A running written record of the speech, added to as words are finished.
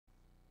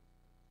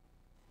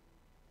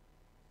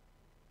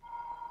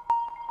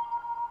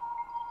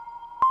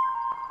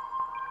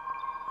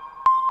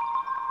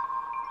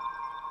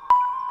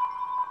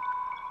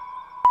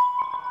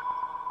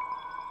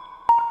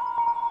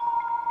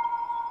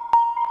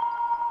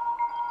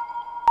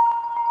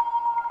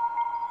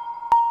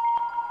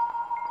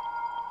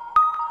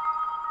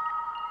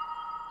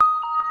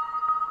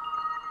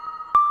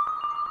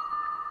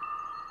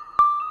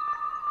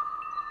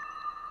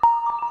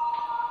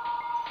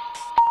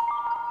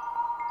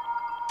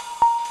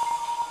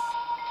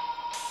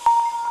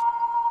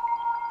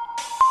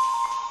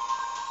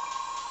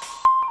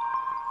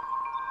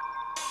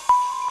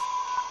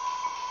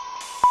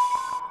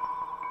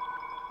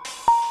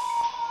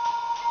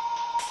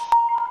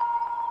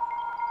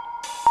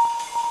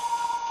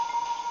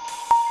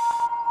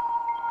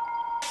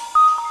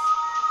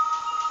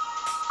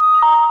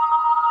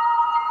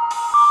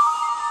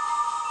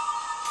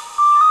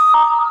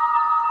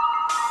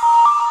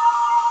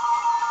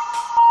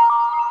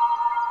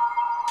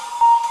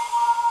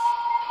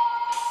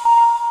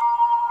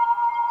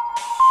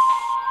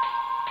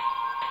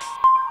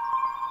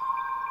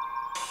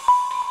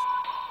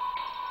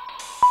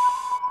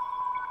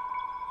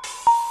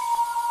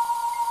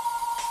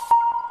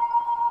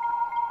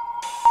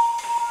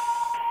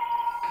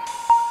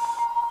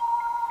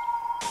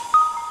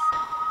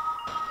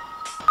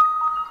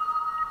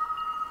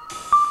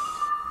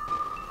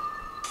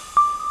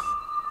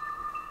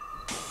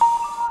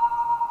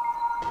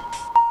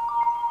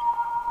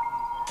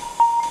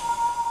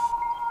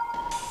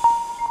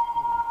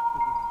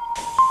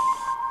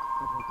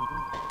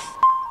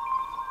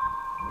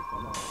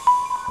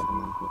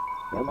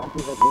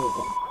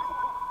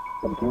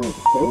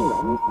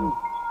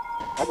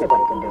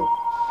Everybody can do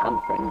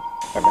something,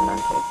 said the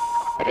monkey,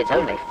 if it's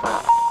only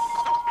fun.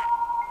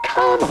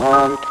 Come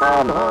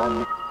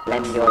on,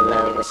 Lemuel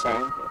Lowe was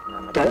saying.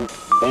 Don't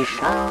be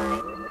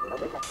shy.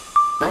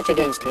 Much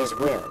against his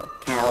will,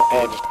 Cal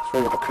edged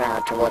through the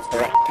crowd towards the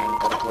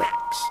rectangle of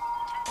wicks.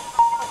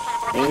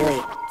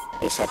 Really,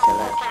 he said to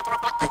Lowe,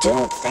 I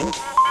don't think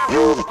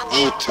you've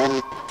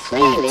eaten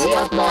freely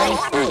of my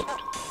food,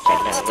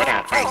 said Lowe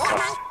without thanks.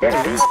 The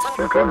least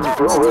you can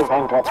do is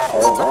enter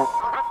over.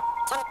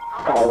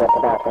 Cal looked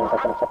about him for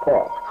some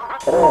support,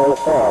 but all he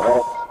saw were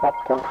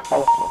expectant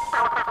faces.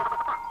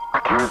 I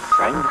can't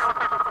sing.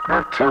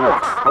 Not too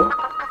loud,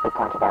 he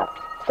pointed out,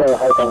 still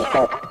hoping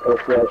first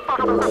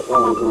appreciation in the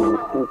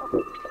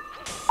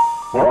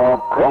Your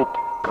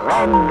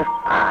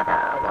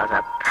great-grandfather was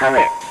a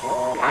poet,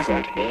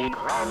 wasn't he,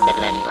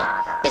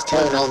 grandfather? His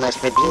tone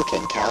almost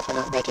rebuking Cal for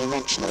not making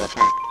mention of the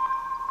fact.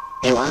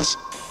 He was,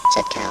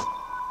 said Cal.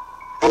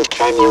 And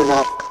can you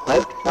not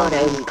quote your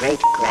own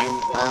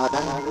great-grandfather?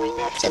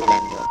 Said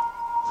Lemuel.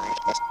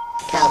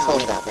 Cal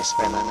thought about this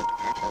for a moment.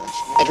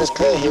 It was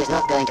clear he was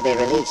not going to be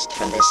released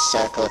from this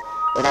circle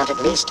without at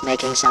least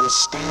making some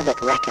stab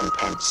at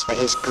recompense for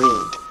his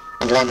greed,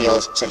 and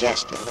Lemuel's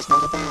suggestion was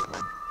not a bad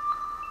one.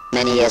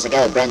 Many years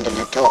ago, Brendan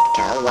had taught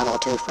Cal one or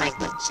two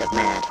fragments of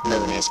Mad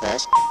Mooney's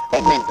verse.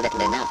 They'd meant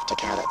little enough to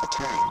Cal at the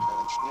time.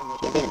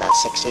 He'd been about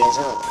 6 years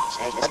old,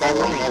 but their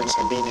lines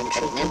had been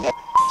intriguing.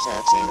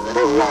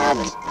 The lad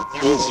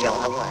is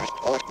your word,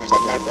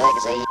 said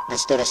Lemuel, and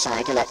stood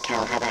aside to let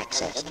Cal have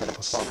access to the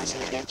performance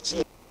area.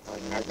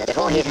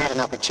 Before he'd had an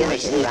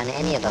opportunity to run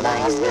any of the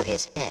lines through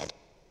his head,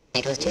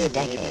 it was 2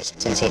 decades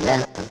since he'd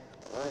learnt them.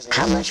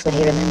 How much would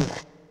he remember?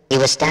 He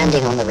was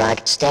standing on the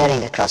rug,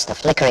 staring across the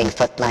flickering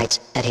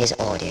footlights at his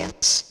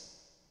audience.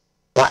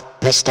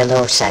 What Mr.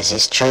 Lowe says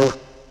is true,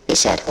 he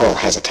said, all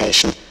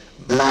hesitation.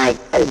 My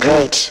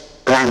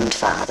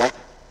great-grandfather...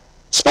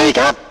 Speak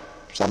up,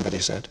 somebody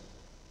said.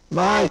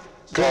 My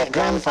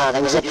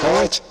great-grandfather was a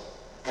poet.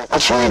 I'll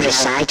try and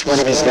recite one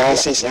of his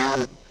verses.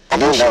 I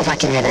don't know if I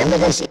can remember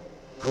this.